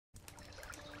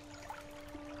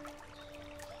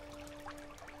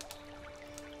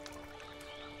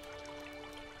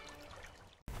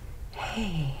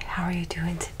Hey, how are you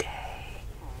doing today?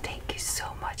 Thank you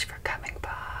so much for coming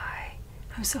by.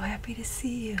 I'm so happy to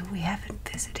see you. We haven't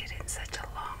visited in such a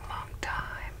long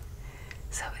time.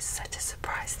 So it's such a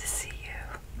surprise to see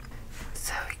you.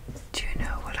 So, do you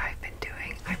know what I've been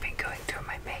doing? I've been going through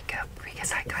my makeup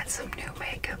because I got some new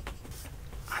makeup.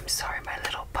 I'm sorry, my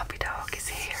little puppy dog is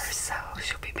here, so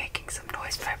she'll be making some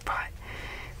noise,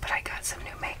 but I got some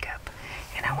new makeup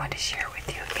and I wanted to share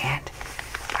with you. And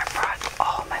I brought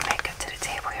all my makeup to the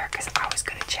table here because I was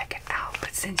going to check it out.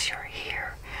 But since you're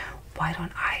here, why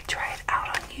don't I try it out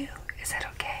on you? Is that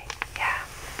okay? Yeah.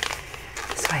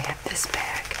 So I have this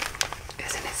bag.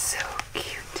 Isn't it so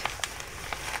cute?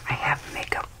 I have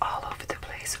makeup all over the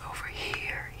place. Over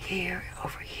here, here,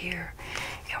 over here.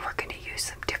 And we're going to use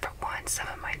some different ones. Some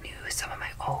of my new, some of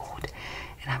my old.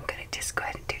 And I'm going to just go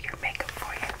ahead and do your makeup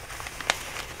for you.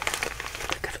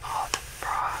 Look at all the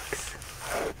frogs.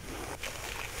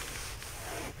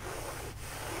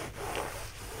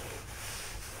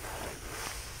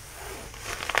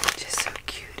 Just so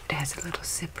cute. It has a little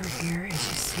zipper here, as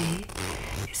you see.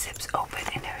 It zips open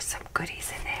and there's some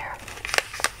goodies in there.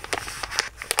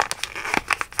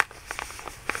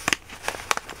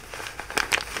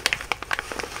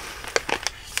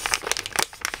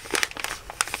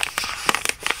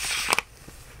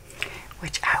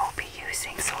 Which I will be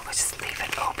using, so we'll just leave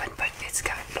it open, but it's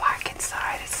got black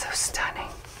inside. It's so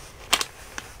stunning.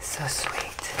 So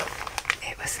sweet.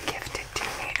 It was gifted to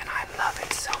me and I love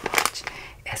it so much.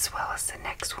 As well as the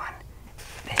next one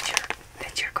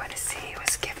that you're going to see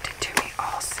was gifted to me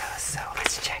also. So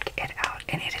let's check it out.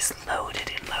 And it is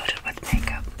loaded and loaded with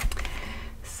makeup.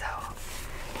 So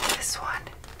this one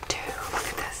too, look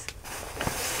at this.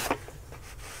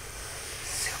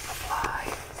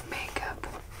 SuperFly makeup,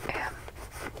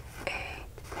 M-A-K-E-U-B,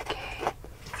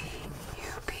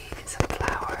 and some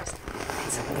flowers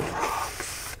and some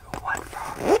frogs. One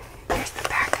frog. Here's the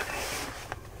back of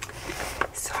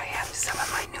it. So I have some of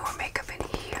my newer makeup in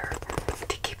here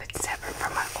to keep it separate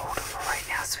from my older for right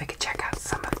now, so we can check out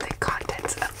some of the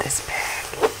contents of this bag.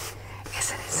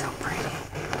 Isn't it so pretty?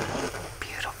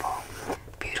 Beautiful,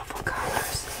 beautiful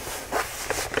colors.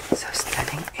 So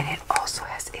stunning, and it also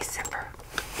has a zipper,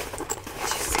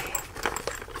 as you see.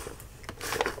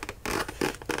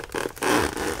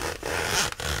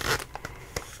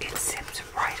 It zips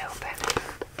right open.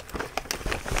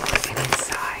 And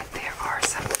inside there are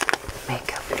some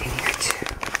makeup in here too.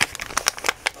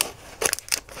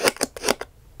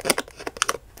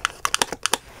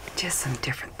 Just some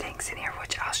different things in here,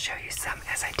 which I'll show you some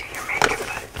as I do your makeup.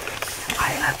 But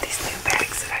I love these new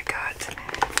bags that I got.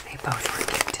 They both were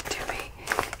gifted to me,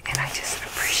 and I just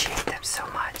appreciate them so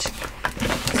much.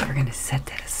 So we're gonna set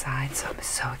that aside. So I'm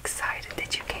so excited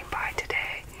that you came by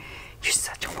today. You're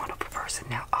such a wonderful person.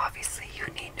 Now, obviously, you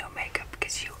need no makeup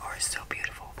because you are so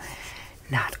beautiful.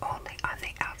 Not only on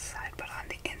the outside, but on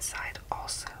the inside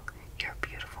also. You're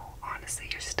beautiful. Honestly,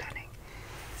 you're stunning.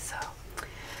 So,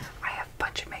 I have a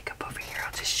bunch of makeup over here.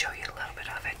 I'll just show you a little bit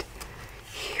of it.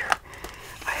 Here,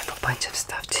 I have a bunch of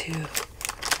stuff too.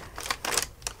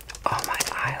 All my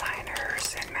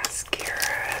eyeliners and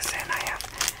mascaras, and I have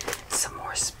some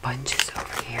more sponges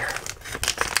over here.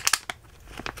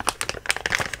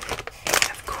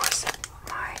 And of course,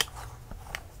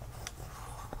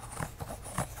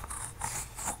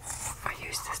 I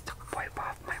use this to wipe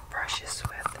off my brushes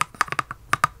with.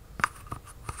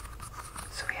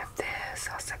 So we have this,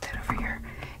 I'll set that over here,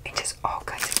 and just all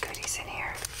kinds of goodies in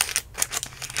here.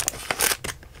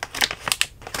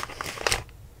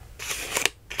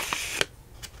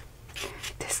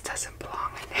 This doesn't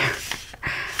belong in there.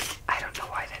 I don't know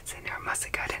why that's in there. I must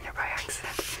have got in there by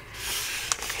accident.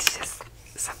 It's just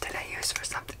something I use for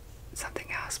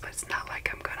something else, but it's not like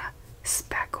I'm gonna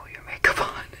spackle your makeup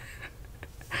on.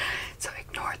 So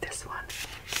ignore this one.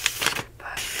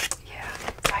 But yeah,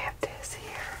 I have this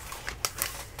here.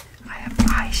 I have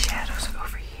eyeshadows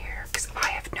over here because I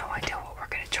have no idea what we're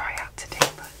gonna try out today,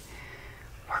 but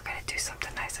we're gonna do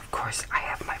something nice. Of course, I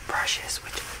have my brushes,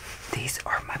 which these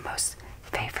are my most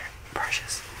favorite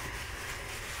brushes.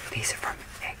 These are from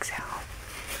Exile,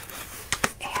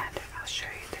 and I'll show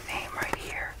you the name right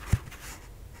here.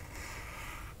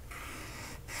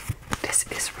 This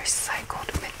is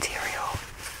recycled material,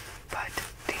 but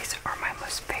these are my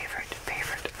most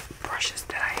favorite brushes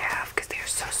that I have because they are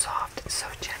so soft and so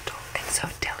gentle and so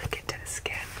delicate to the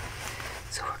skin.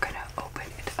 So we're gonna open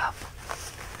it up.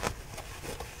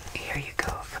 Here you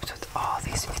go. It comes with all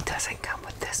these. It doesn't come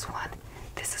with this one.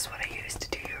 This is what I use to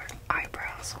do your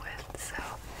eyebrows with. So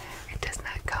it does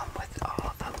not come with all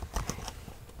of them.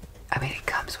 I mean, it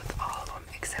comes with all of them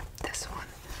except this one.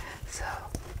 So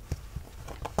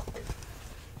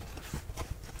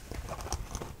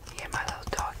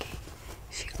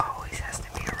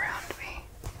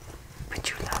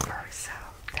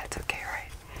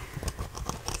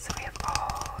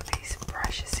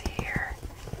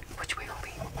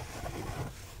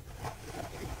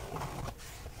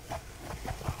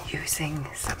using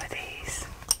some of these.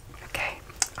 Okay,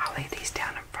 I'll lay these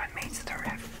down in front of me so they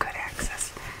have good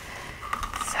access.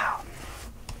 So,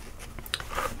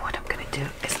 what I'm going to do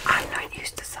is I'm not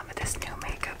used to some of this new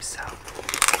makeup, so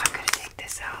I'm going to take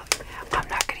this out. I'm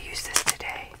not going to use this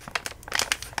today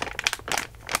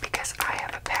because I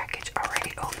have a package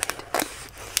already opened,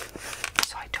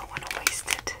 so I don't want to waste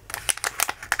it.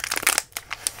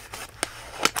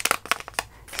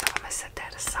 So I'm going to set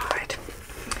that aside.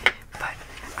 But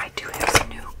I do have some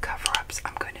new cover-ups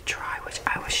I'm going to try, which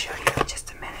I will show you in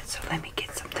just a minute. So let me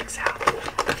get some things out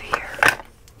of here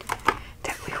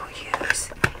that we will use.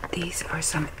 These are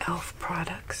some e.l.f.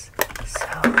 products. So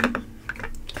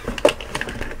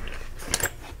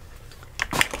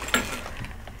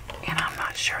and I'm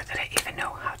not sure that I even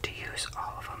know how to use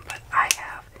all of them, but I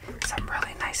have some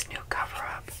really nice new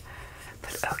cover-ups.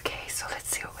 But okay, so let's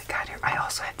see what we got here. I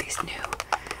also have these new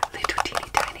little teeny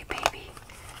tiny baby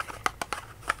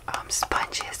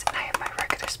sponges, and I have my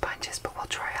regular sponges, but we'll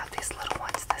try out these little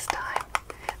ones this time.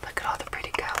 Look at all the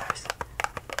pretty colors.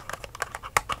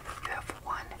 You have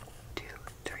 1, 2,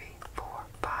 3, 4,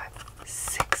 5,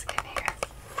 6 in here.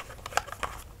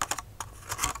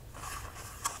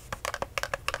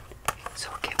 So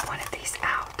we'll get one of these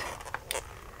out.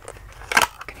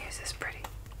 We're gonna use this pretty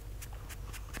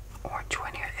orange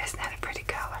one here. Isn't that a pretty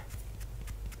color?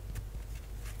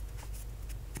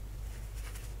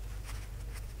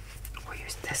 We'll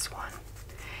use this one.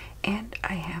 And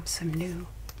I have some new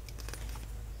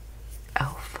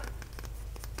e.l.f.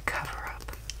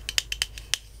 cover-up.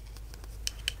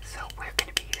 So we're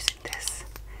going to be using this.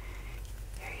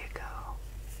 Here you go.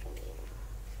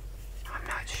 I'm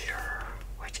not sure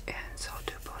which end, so I'll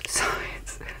do both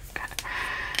sides.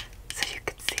 So you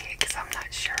can see it, because I'm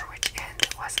not sure which end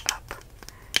was up.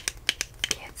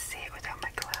 Can't see it without my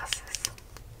glasses.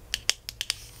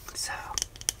 So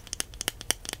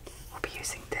we'll be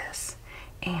using this,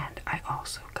 and I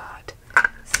also got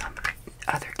some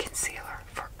other concealer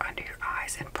for under your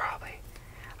eyes, and probably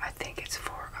I think it's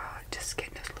for just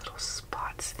getting those little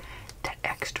spots, that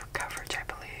extra coverage, I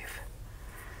believe.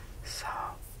 So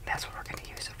that's what we're going to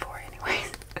use it for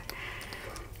anyways.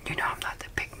 You know I'm not the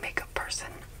big makeup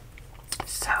person,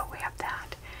 so we have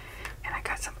that, and I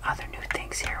got some other new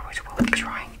things here which we'll be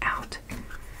trying out.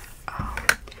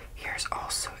 Here's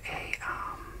also a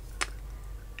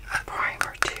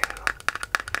primer too.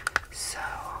 So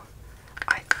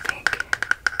I think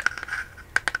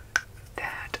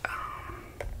that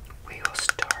we will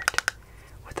start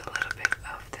with a little bit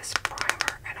of this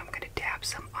primer, and I'm going to dab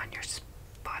some on your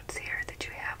spots here that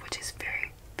you have, which is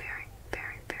very, very,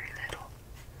 very, very little.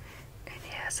 And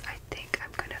yes, I think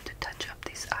I'm going to have to touch up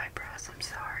these eyebrows. I'm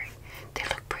sorry. They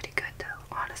look pretty good though,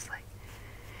 honestly.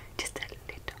 Just a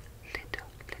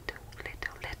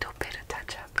little bit of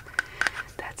touch up.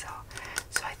 That's all.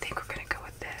 So I think we're going to go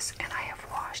with this. And I have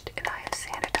washed and I have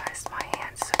sanitized my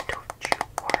hands, so don't you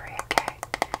worry, okay?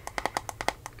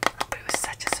 But it was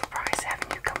such a surprise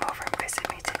having you come over and visit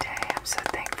me today. I'm so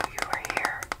thankful you were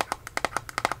here.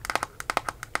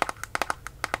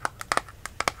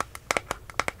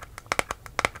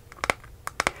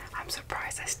 I'm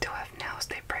surprised I still have nails.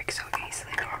 They break so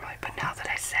easily normally, but now that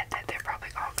I said that, they're probably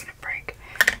all going to break.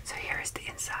 So here is the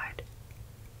inside.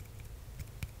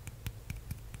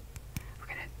 We're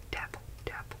going to dab,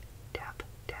 dab, dab,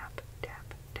 dab,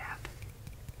 dab, dab.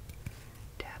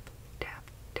 Dab, dab,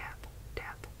 dab,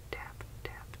 dab, dab,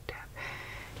 dab, dab.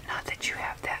 Not that you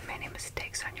have that many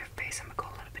mistakes on your face. I'm going to go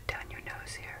a little bit down your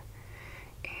nose here.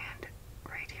 And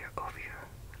right here over your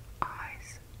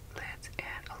eyes, lids,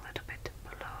 and a little bit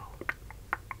below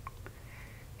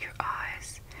your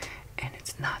eyes. And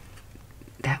it's not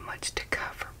that much to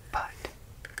cover, but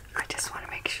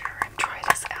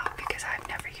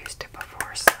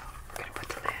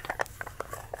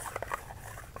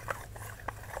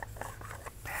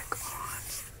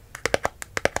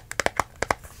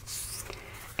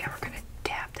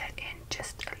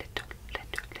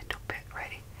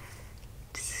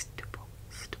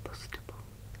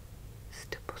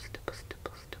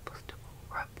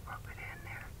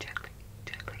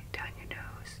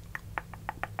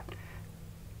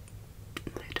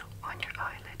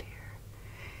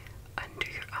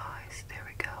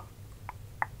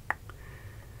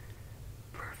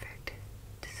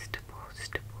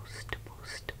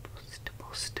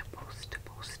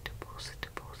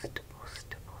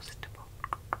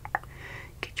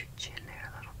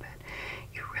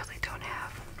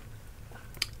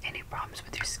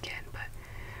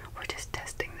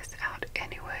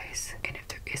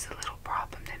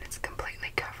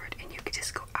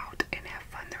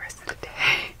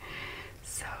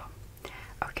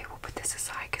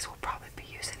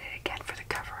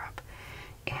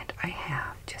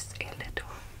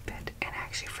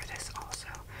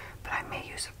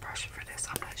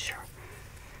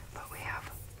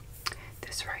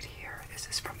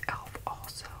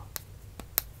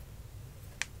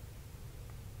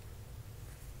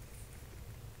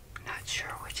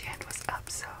which end was up,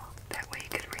 so that way you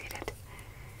could read it.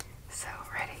 So,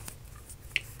 ready?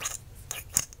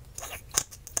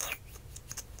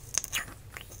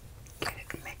 Get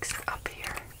it mixed up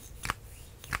here.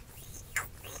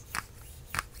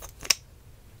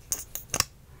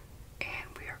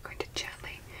 And we are going to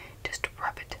gently just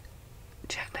rub it.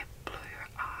 Gently blue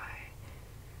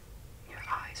your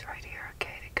eyes right here,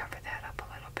 okay, to cover that up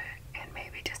a little bit. And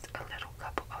maybe just a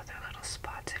couple other little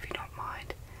spots if you don't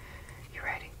mind. You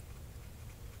ready?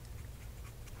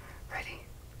 Ready?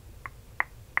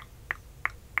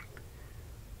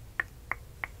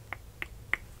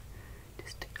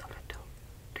 Just a little,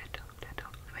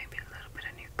 maybe a little bit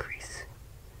on your crease.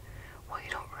 Well,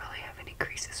 you don't really have any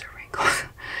creases or wrinkles.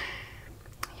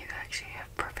 You actually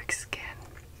have perfect skin.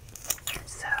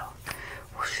 So,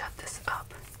 we'll shut this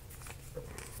up.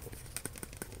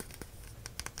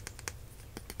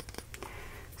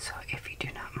 So, if you do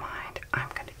not mind, I'm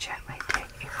going to gently take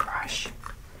a brush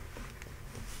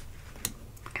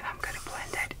and I'm going to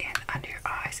blend that in under your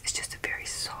eyes. It's just a very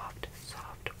soft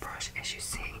brush, as you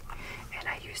see. And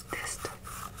I use this to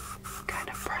kind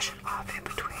of brush it off in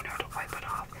between or to wipe it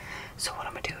off. So what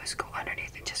I'm going to do is go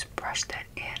underneath and just brush that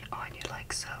in on you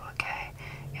like so, okay?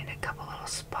 And a couple little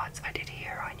spots I did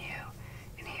here on you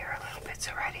and here a little bit.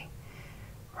 So ready?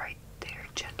 Right there,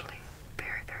 gently,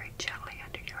 very, very gently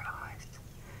under your eyes.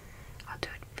 I'll do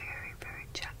it very, very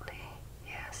gently.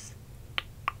 Yes.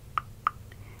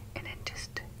 And then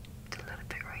just a little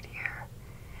bit right here.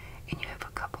 And you have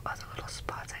a couple other little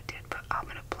spots I did, but I'm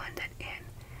going to blend it in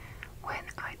when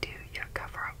I do your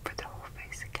cover up for the whole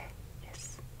face, okay?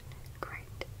 Yes.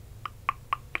 Great.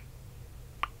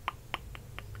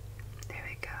 There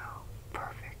we go.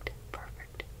 Perfect,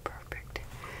 perfect, perfect.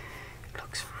 It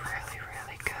looks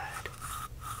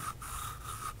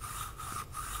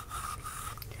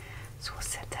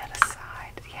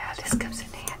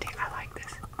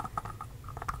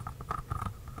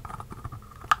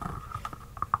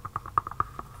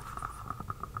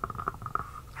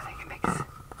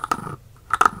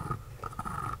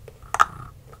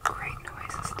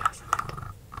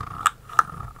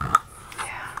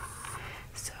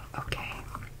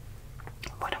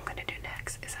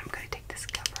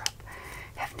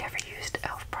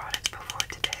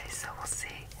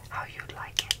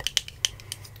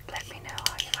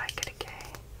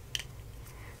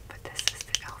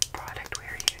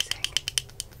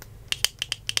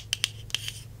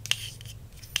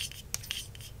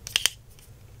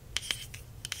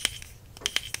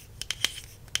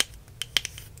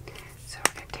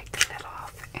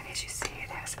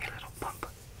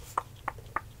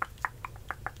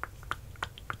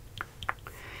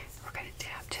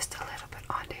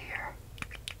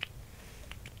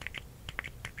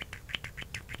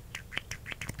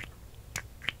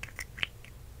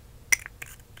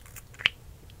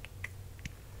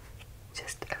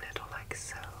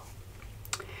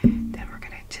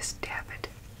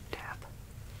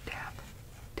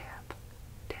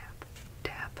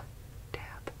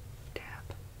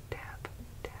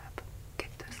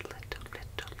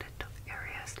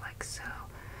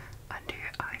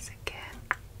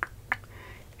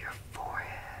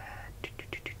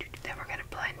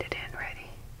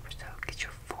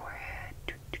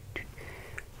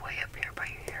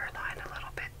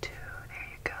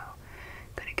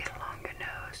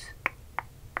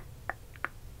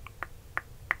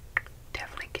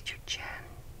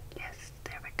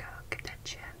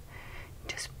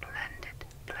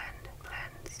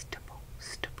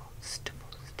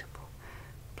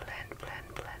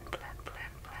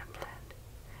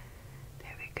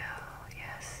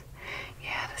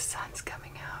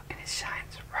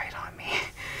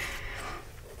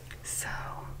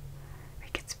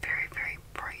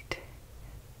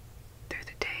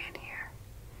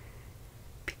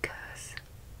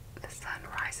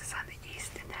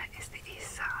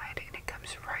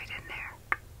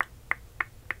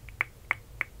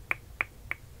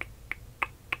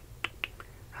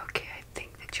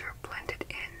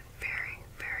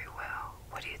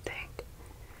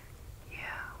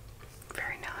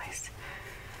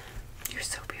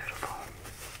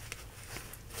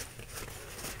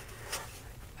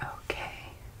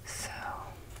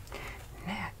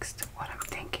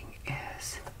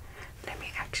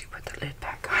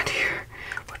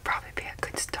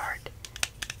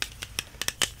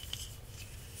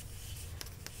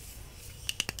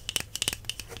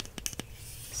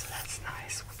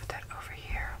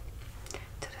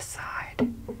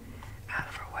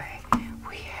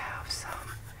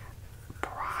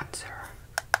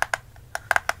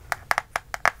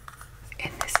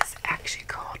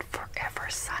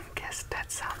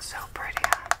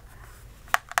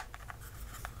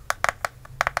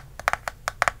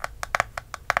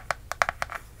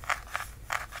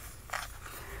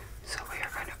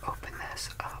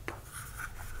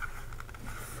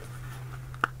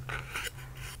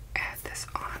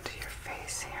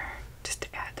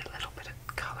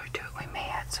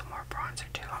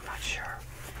bronzer too, I'm not sure.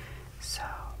 So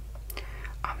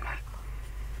I'm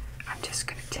just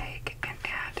gonna take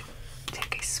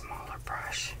a smaller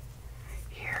brush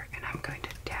here, and I'm going to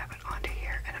dab it onto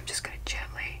here, and I'm just gonna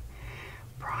gently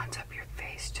bronze up your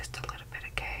face just a little bit,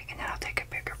 okay? And then I'll take a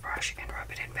bigger brush and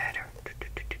rub it in better.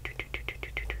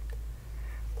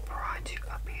 Bronze you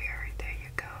up here. There you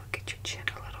go. Get your chin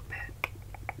a little bit.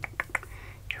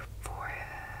 Your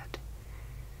forehead.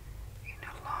 You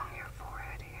know, along your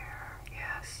forehead here.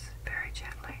 Yes, very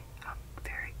gently. Up,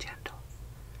 very gentle.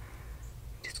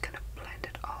 Just gonna blend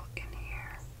it all in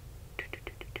here.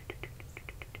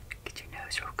 Get your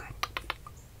nose real good.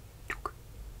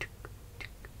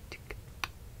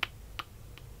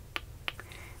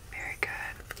 Very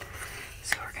good.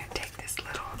 So we're going to take this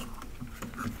little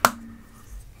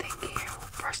thing here. We'll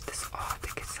brush this off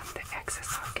to get some of the excess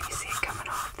off. Can you see it coming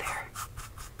off there?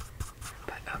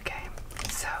 But okay,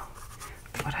 so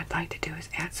what I'd like to do is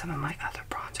add some of my other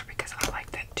bronzer because I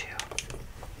like that too.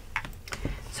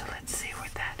 So let's see where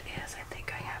that is. I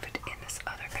think I have it in this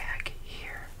other bag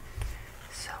here.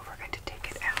 So we're going to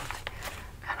take it out.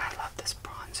 And I love this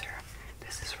bronzer.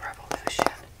 This is Revolution.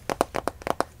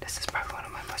 This is probably one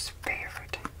of my most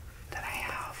favorite that I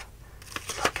have.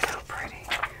 Look at how pretty.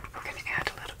 We're going to add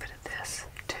a little bit of this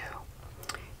to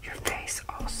your face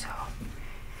also.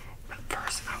 But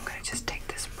first I'm going to just take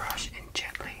this brush and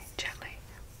gently, gently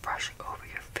brush over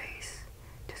your face.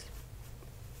 Just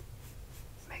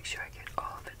make sure I get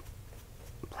all of it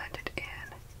blended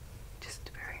in. Just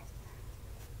very.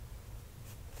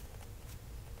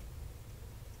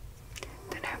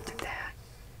 Then after that,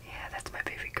 yeah, that's my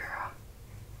baby girl.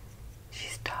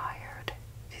 She's tired.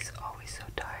 She's always so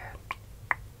tired.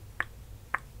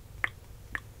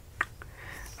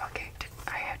 Okay,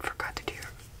 I had forgot to do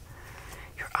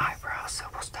your eyebrows, so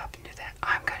we'll stop and do that.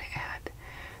 I'm going to add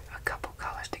a couple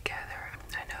colors together.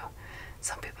 I know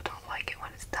some people don't like it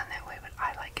when it's done that way, but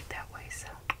I like it that way, so.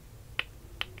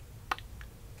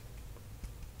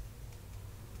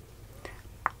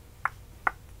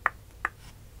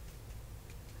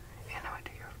 And I'm going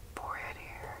to do your forehead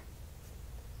here.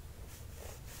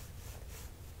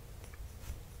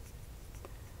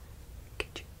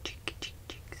 Get your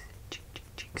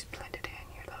cheeks blended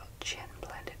in, your little chin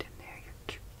blended in there, your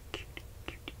cute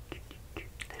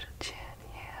little chin,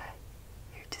 yeah.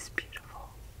 You're just beautiful.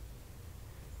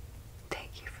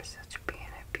 Thank you for being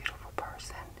a beautiful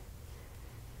person.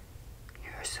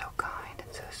 You're so kind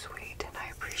and so sweet, and I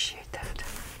appreciate that.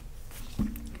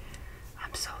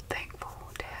 I'm so thankful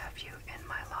to have you in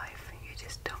my life. You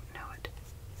just don't know it.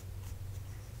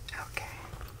 Okay,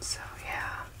 so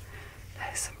yeah,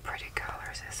 that is some pretty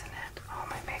colors, isn't it? All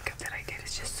my makeup that I did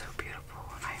is just so beautiful,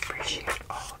 and I appreciate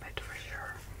all of it for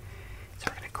sure. So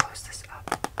we're going to close this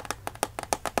up.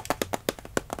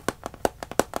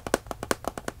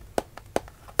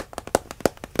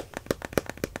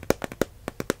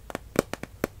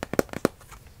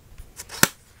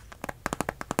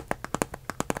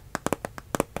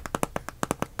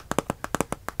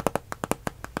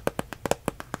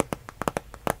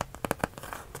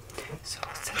 So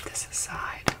we'll set this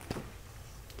aside.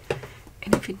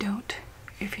 And if you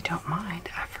don't mind,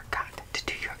 I forgot to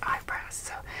do your eyebrows.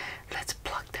 So let's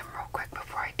pluck them real quick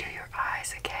before I do your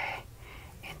eyes, okay?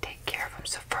 And take care of them.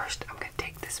 So first, I'm going to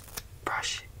take this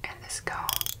brush and this comb.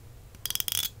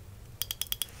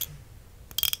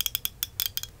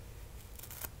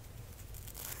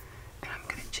 And I'm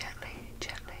going to gently,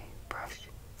 gently brush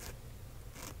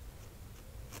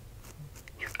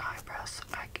your eyebrows so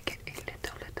I can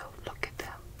get a little look at them.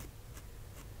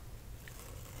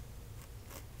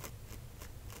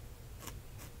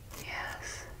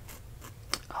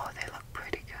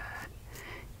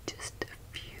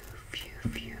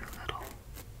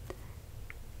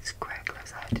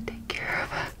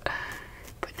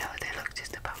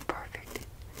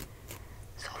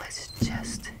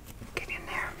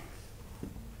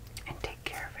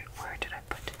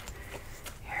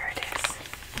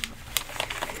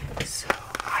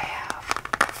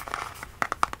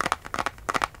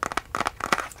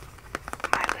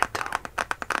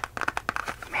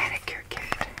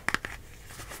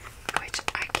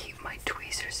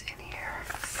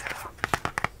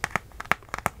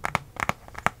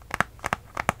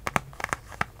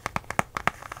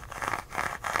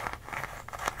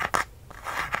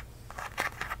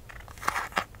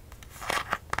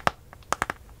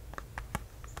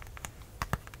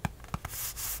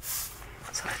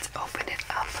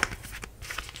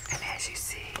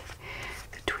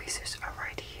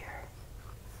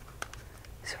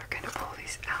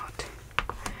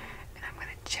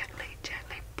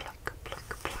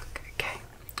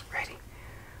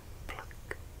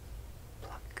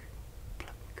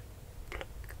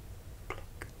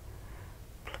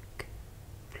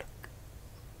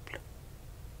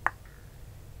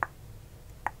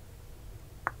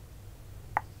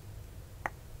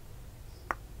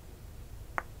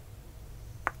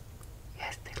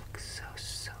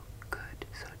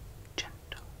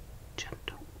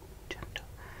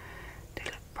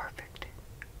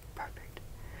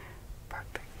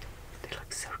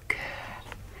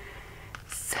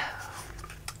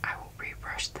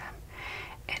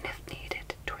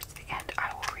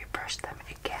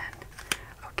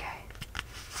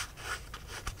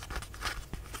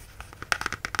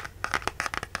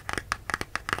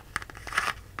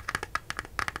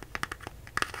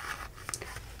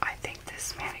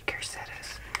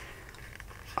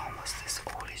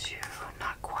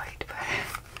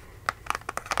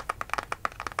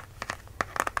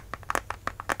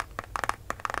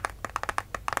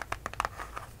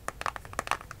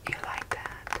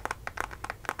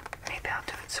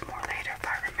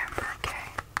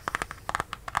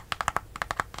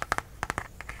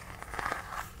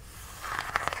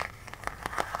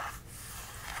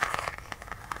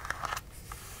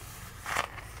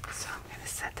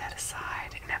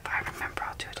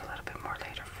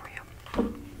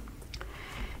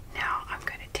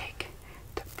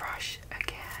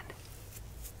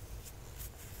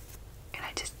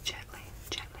 I just gently,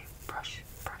 gently brush,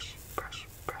 brush, brush,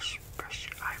 brush, brush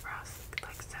your eyebrows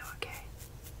like so, okay?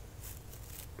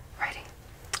 Ready?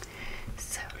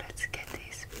 So let's get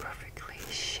these perfectly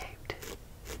shaped.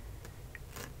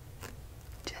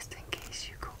 Just in case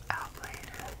you go out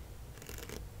later.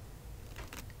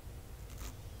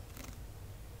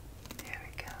 There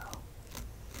we go.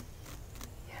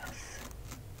 Yes.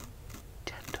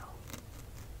 Gentle.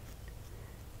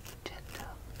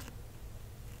 Gentle.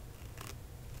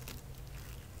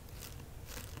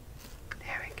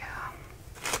 There we go.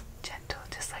 Gentle,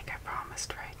 just like I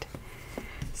promised, right?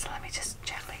 So let me just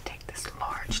gently take this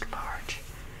large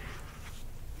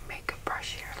makeup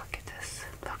brush here. Look at this.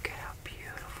 Look at how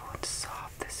beautiful and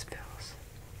soft this feels.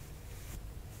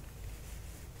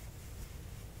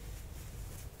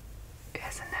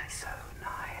 Isn't that so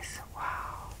nice?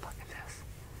 Wow, look at this.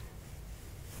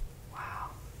 Wow.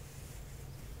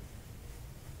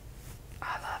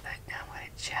 I love it. Now I'm going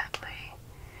to gently,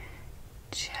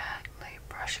 gently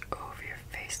brush over your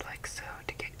face like so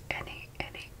to get any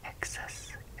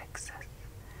excess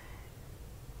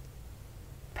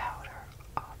powder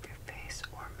off your face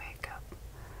or makeup.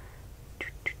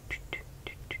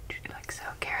 Like so.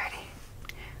 Get ready.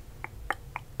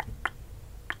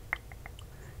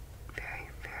 Very,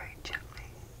 very gently,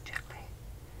 gently.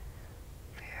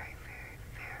 Very, very,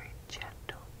 very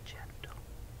gentle, gentle,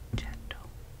 gentle,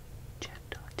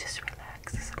 gentle. Just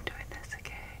relax as I'm doing this,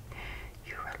 okay?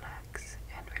 You relax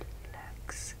and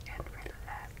relax and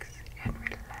relax and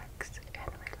relax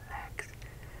and relax.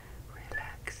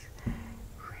 Relax,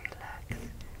 relax,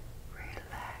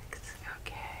 relax.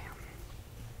 Okay.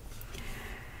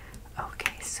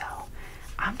 Okay, so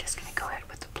I'm just gonna go ahead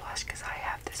with the blush because I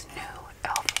have this new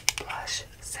e.l.f. blush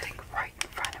sitting right in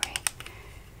front of me.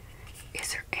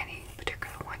 Is there any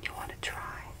particular one you want to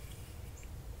try?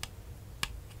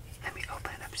 Let me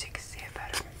open it up so you can see it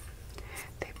better.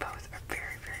 They both are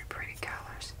very, very pretty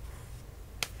colors.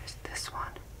 There's this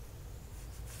one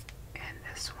and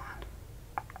this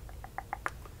one.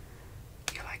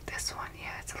 You like this one?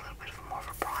 Yeah, it's a little bit more of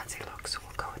a bronzy look, so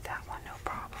we'll go with that one, no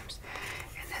problems.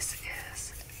 And this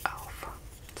is e.l.f.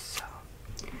 So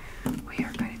we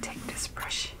are going to take this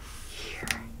brush here,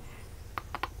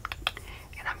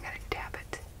 and I'm going to dab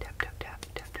it, dab, dab, dab,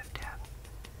 dab, dab, dab,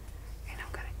 and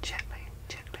I'm going to gently,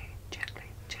 gently, gently,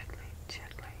 gently,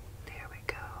 gently. There we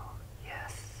go.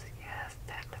 Yes, yes,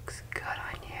 that looks good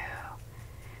on you.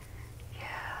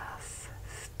 Yes,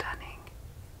 stunning.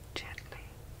 Gently,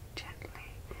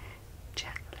 gently,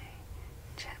 gently,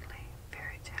 gently,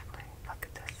 very gently. Look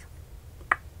at this.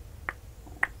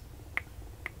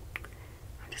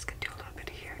 I'm just going to do a little bit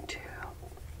here too.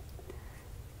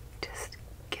 Just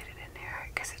get it in there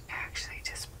because it actually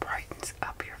just brightens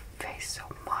up your face so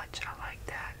much. I like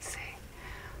that. See?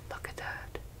 Look at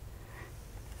that.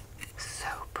 So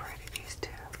pretty, these two.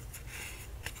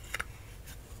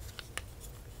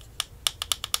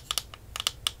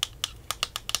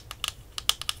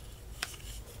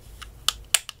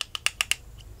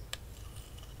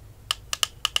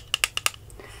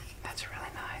 That's really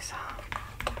nice, huh?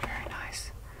 Very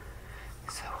nice.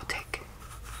 So we'll take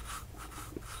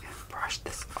and brush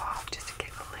this off just to get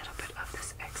a little bit of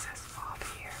this excess off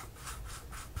here.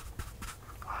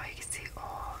 Wow, you can see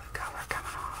all the color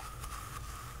coming off.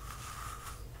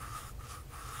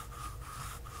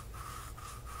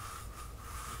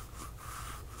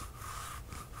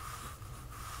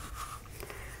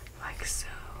 Like so.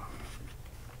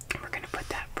 We're going to put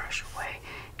that brush away.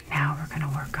 Now we're going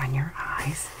to work on your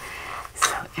eyes.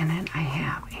 So, and then I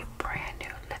have a brand new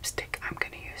lipstick I'm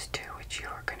going to use too, which you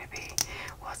are going to be,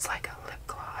 well, it's like a lip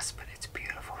gloss, but it's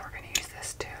beautiful. We're going to use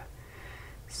this too.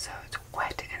 So it's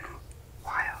wet and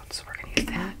wild, so we're going to use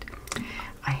that.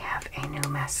 I have a new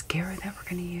mascara that we're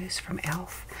going to use from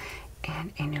e.l.f.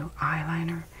 and a new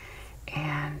eyeliner,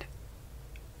 and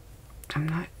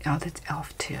oh, that's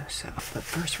e.l.f. too. So, but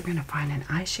first we're going to find an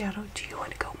eyeshadow. Do you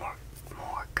want to go more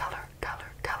color,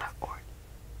 or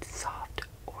soft,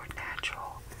 or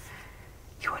natural?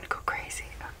 You want to go crazy?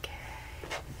 Okay.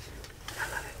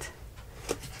 I love it.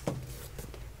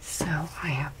 So I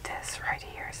have this right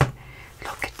here.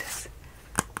 Look at this.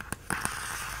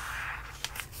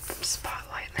 From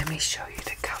Spotlight. Let me show you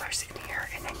the colors in here,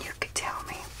 and then you can tell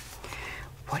me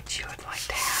what you would like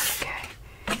to have, okay?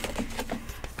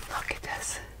 Look at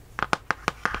this.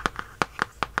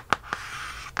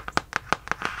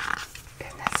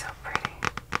 Isn't that so pretty?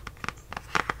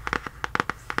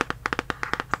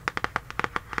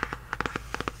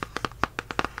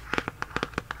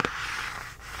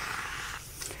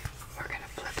 We're going to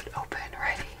flip it open.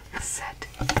 Ready, set.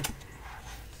 And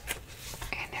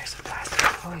there's a plastic.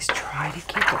 I always try to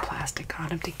keep the plastic on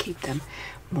them to keep them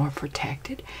more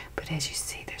protected. But as you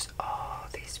see, there's all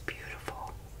these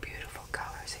beautiful, beautiful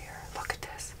colors here. Look at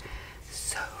this.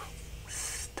 So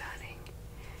stunning.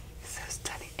 So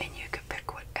stunning. And you can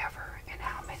pick whatever and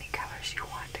how many colors you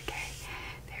want, okay?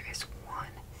 There is 1,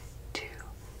 2,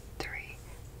 3,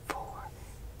 4,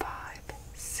 5,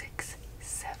 6,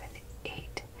 7,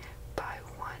 8 by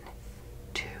 1,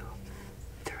 2,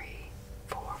 3,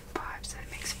 4, 5. So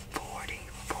that makes 40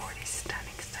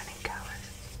 stunning, stunning colors.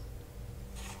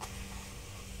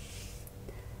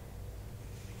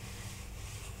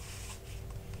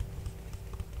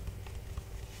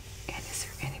 And is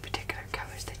there any particular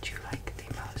colors that you like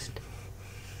the most?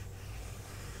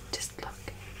 Just look,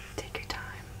 take your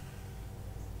time.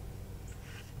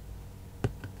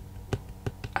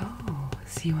 Oh,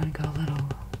 so you want to go a little,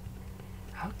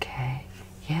 okay.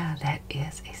 Yeah, that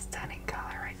is a stunning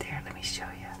color right there. Let me show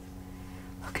you.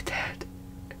 Look at that.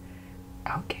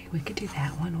 Okay, we could do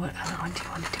that one. What other one do you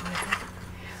want to do with it?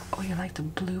 Oh, you like the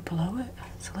blue below it?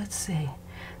 So let's see.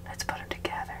 Let's put them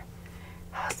together.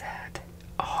 How's that?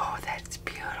 Oh, that's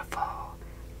beautiful.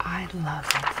 I love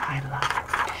it. I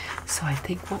love it. So I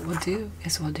think what we'll do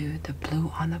is we'll do the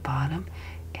blue on the bottom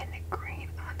and the green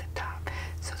on the top.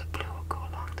 So the blue will go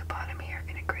along the bottom here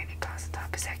and the green across the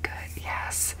top. Is that good?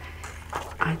 Yes.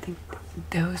 I think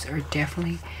those are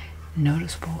definitely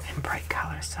noticeable and bright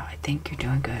colors. So I think you're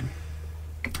doing good.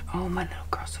 Oh, my little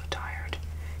girl's so tired.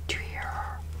 Do you hear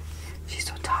her? She's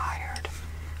so tired.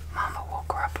 Mama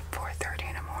woke her up at 4:30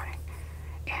 in the morning.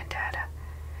 And Dada.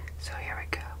 So here we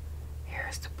go.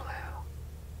 Here's the blue.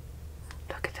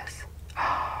 Look at this.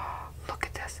 Oh, look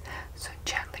at this. So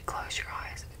gently close your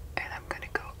eyes. And I'm going to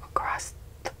go across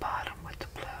the bottom with the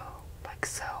blue. Like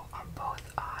so on both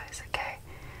eyes. Okay?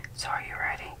 So are you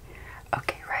ready?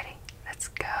 Okay, ready? Let's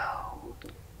go.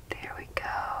 There we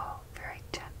go. Very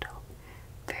gentle.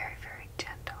 Very, very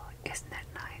gentle. Isn't that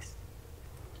nice?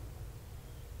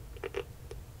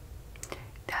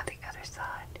 Now the other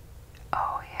side.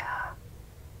 Oh yeah.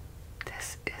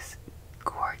 This is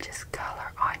gorgeous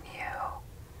color on you.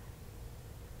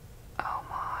 Oh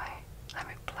my. Let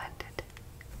me blend it.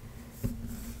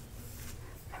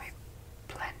 Let me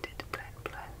blend it.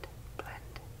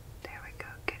 Blend. There we go.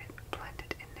 Get it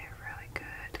blended in there really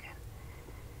good. And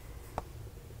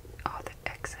all the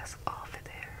excess off of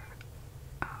there.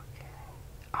 Okay.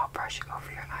 I'll brush it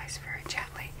over your eyes very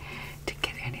gently to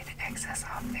get any of the excess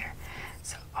off there.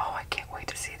 So, oh, I can't wait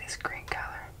to see this green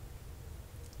color.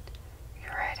 You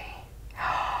ready?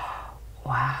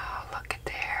 Wow, look at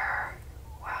there.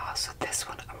 Wow, so this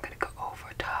one I'm going to go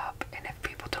over top. And if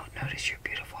people don't notice your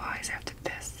beautiful eyes after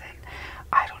this, then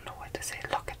I don't know what to say.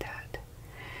 Look at that.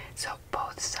 So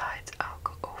both sides, I'll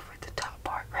go over the top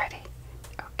part. Ready?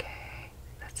 Okay,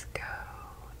 let's go.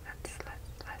 Let's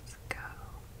go.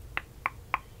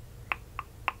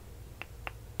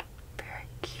 Very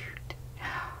cute.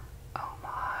 Oh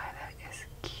my, that is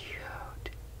cute.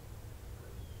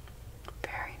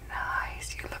 Very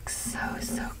nice. You look so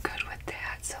good with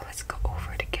that. So let's go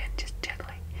over it again, just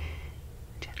gently.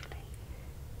 Gently.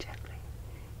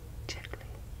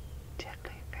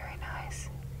 Very nice.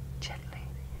 Gently.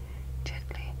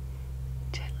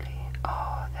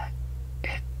 Oh, that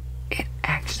it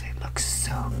actually looks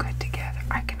so good together.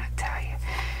 I cannot tell you.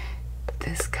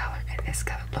 This color and this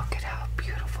color, look at how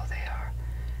beautiful they are.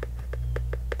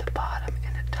 The bottom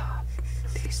and the top.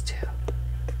 These two.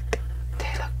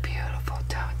 They look beautiful,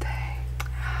 don't they?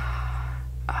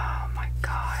 Oh my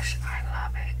gosh, I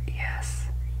love it. Yes,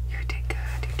 you did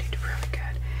good. You did really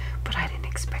good. But I didn't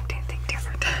expect anything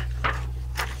different.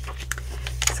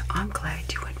 So I'm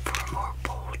glad you went for a more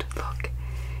bold look,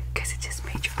 because it just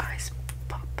made your eyes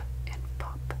pop and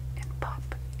pop and pop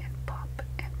and pop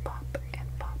and pop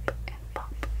and pop and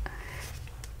pop.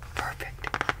 Perfect.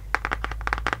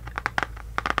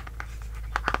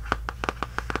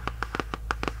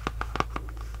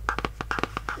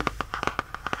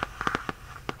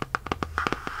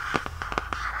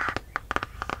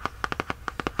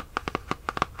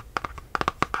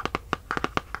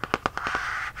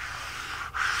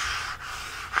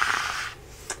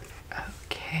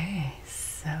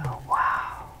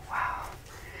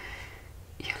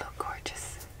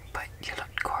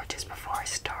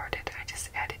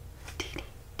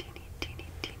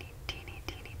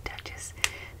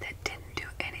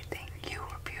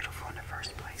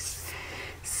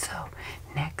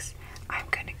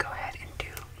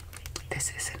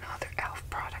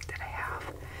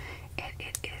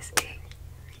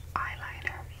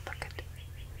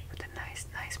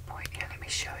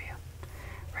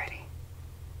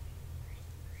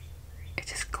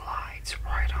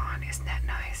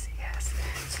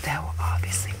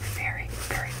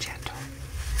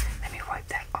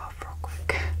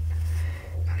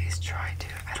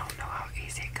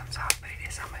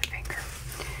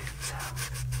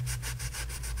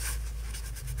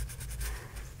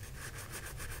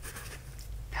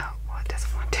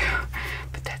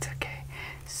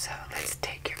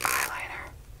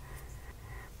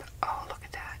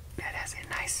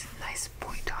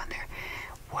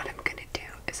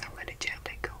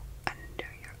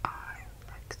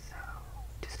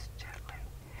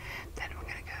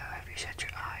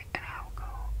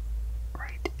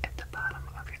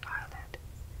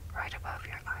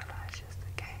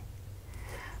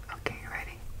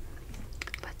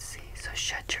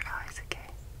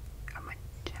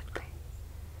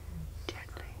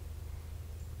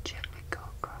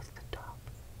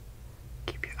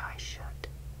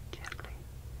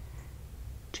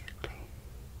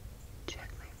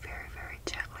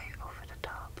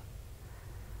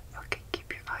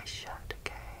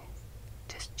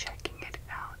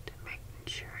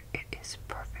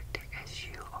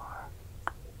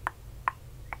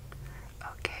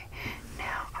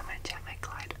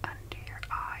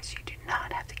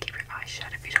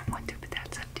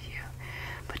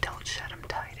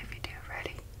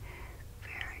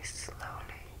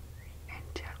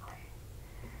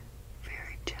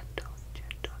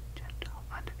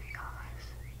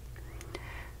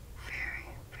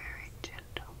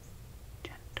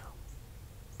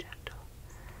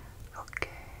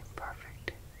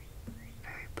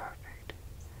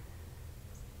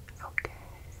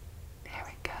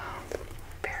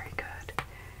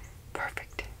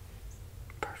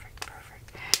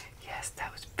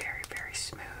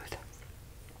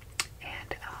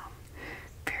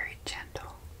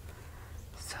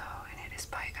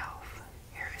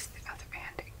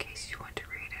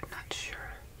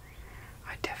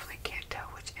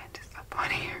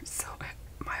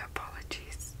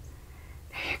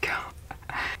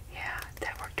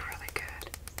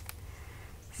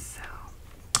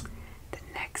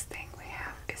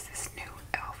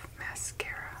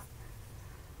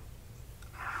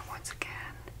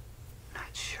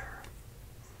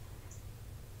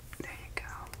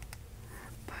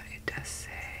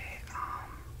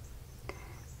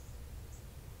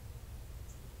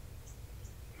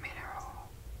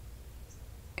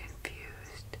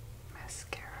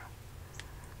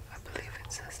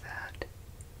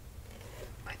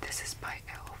 by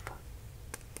e.l.f.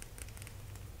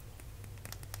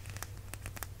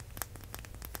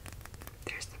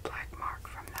 There's the black mark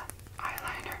from the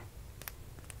eyeliner.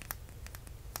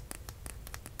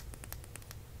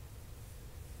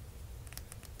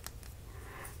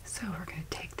 So we're going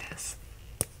to take this,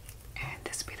 and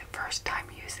this will be the first time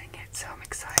using it, so I'm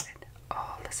excited.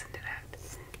 Oh, listen to that.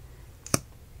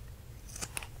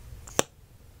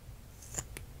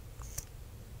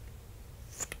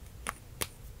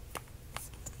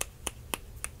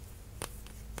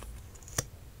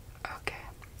 Okay,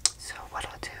 so what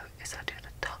I'll do is I'll do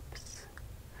the tops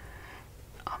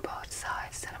on both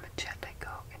sides, then I'm going to gently go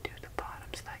and do the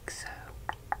bottoms like so.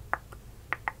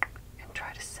 And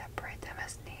try to separate them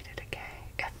as needed, okay?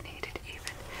 If needed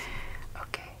even.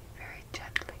 Okay, very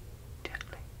gently,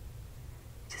 gently.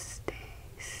 Just stay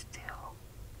still.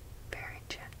 Very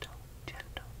gentle,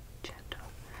 gentle, gentle.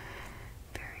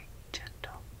 Very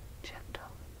gentle,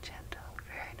 gentle, gentle.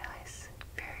 Very nice.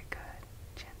 Very good.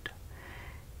 Gentle,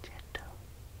 gentle.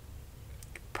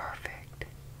 Perfect.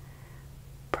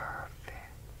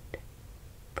 Perfect.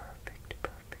 Perfect,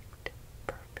 perfect,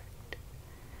 perfect.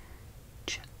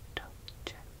 Gentle,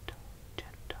 gentle,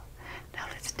 gentle. Now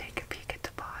let's take a peek at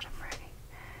the bottom. Ready?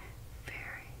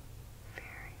 Very,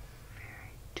 very,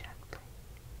 very gently.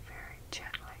 Very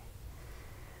gently.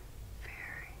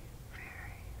 Very,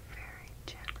 very, very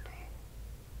gently.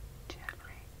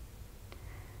 Gently.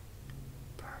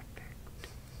 Perfect.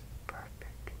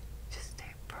 Perfect. Just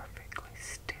stay perfectly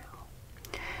still.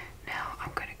 Now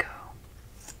I'm gonna go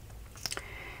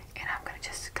and I'm gonna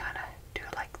just kind of do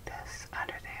it like this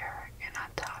under there and on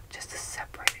top, just to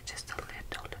separate it just a little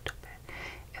bit.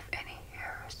 If any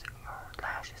hairs or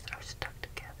lashes are stuck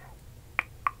together.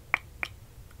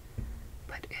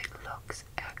 But it looks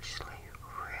actually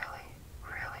really,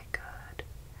 really good.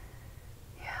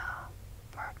 Yeah,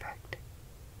 perfect.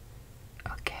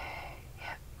 Okay,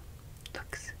 yeah,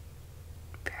 looks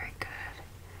very good.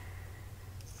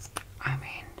 I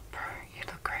mean, you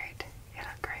look great. You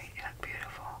look great. You look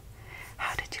beautiful.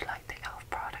 How did you like the e.l.f.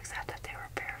 products? I thought they were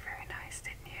very, very nice,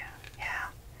 didn't you? Yeah.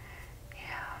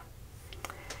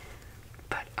 Yeah.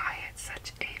 But I had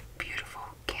such a beautiful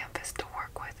canvas to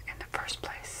work with in the first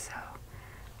place, so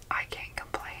I can't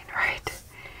complain, right?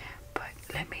 But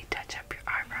let me touch up your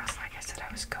eyebrows like I said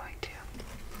I was going to.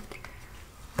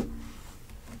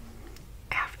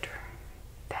 After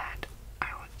that, I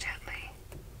will gently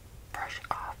brush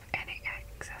off any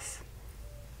excess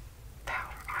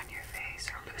powder on your face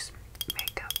or loose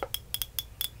makeup.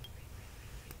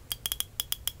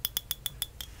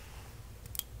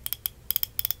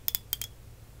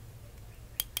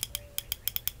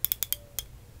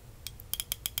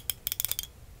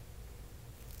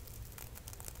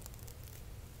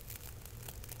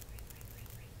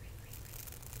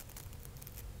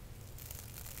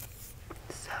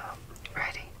 So,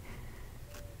 ready?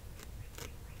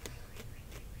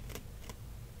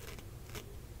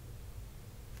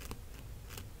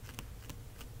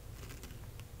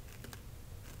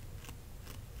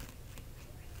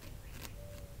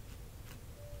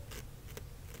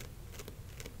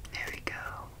 There we go.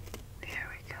 There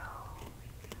we go.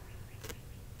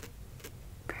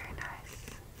 Very nice.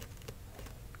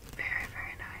 Very,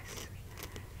 very nice.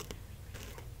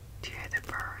 Do you hear the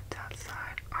birds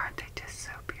outside? Aren't they just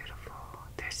so beautiful?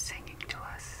 They're singing to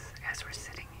us as we're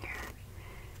sitting here.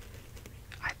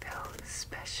 I feel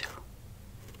special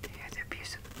to hear their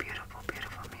beautiful,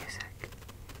 beautiful music.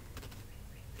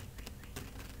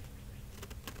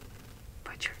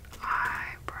 But your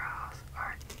eyebrows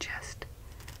are just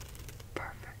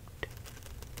perfect.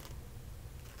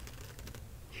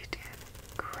 You did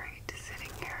great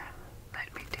sitting here and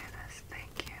let me do this.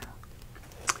 Thank you.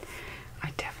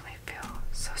 I definitely feel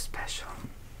so special.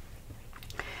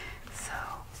 So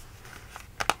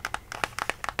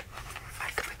I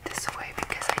could put this away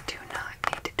because I do not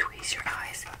need to tweeze your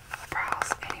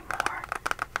eyebrows anymore.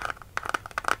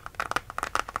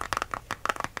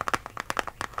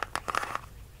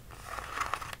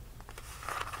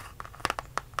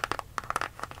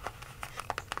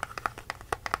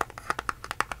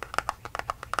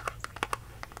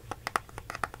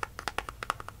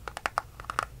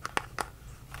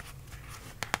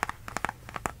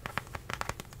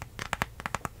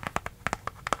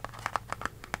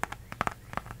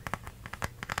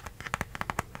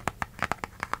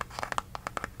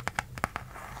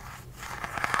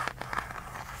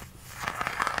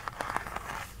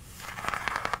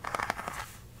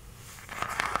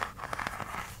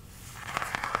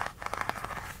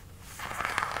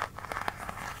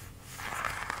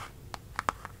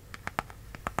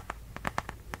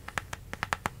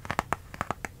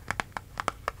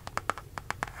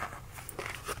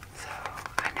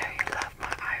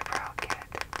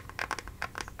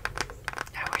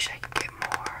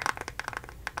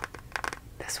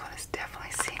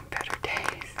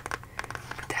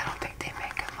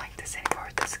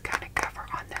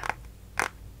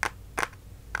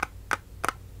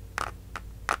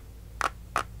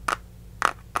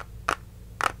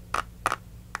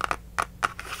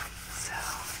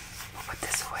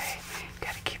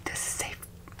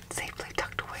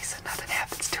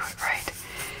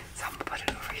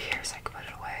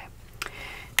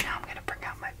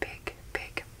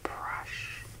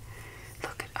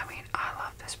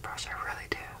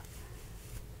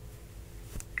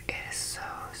 is so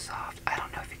soft. I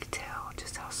don't know if you can tell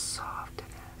just how soft it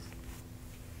is.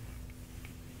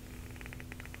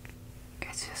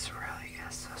 It just really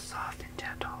is so soft and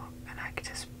gentle, and I could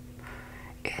just,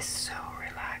 it's so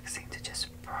relaxing to just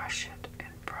brush it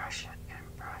and brush it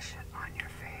and brush it on your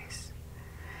face.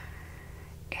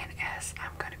 And as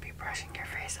I'm going to be brushing your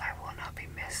face, I will not be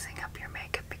messing up your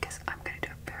makeup because I'm going to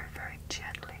do it very, very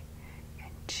gently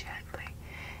and gently.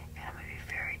 And I'm going to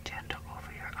be very gentle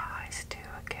over your eyes too,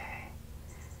 okay?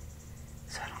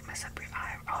 So I don't mess up your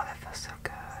eye. Oh, that feels so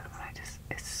good when I just,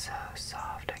 it's so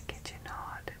soft, I kid you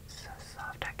not. It's so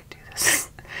soft, I could do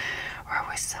this. Or I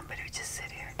wish somebody would just sit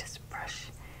here and just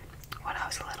brush. When I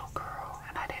was a little girl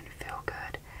and I didn't feel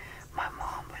good, my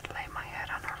mom would lay my head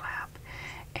on her lap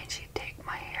and she'd take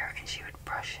my hair and she would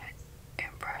brush it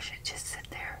and brush it, just sit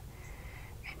there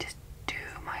and just do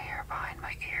my hair behind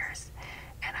my ears,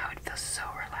 and I would feel so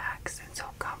relaxed and so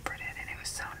comforted, and it was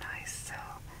so nice. So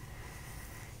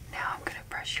now I'm gonna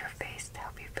brush your face to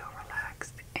help you feel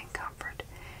relaxed and comfort.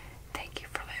 Thank you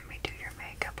for letting me do your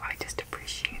makeup. I just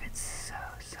appreciate it so,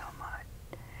 so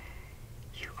much.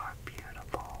 You are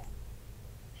beautiful.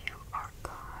 You are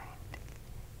kind.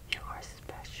 You are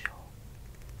special.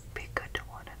 Be good to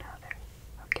one another,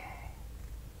 okay?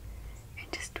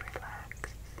 And just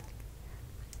relax.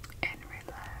 And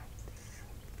relax.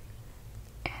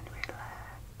 And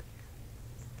relax.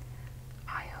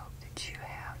 I hope that you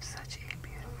have such a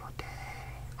beautiful day.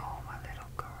 Oh, my little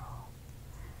girl.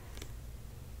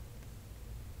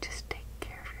 Just take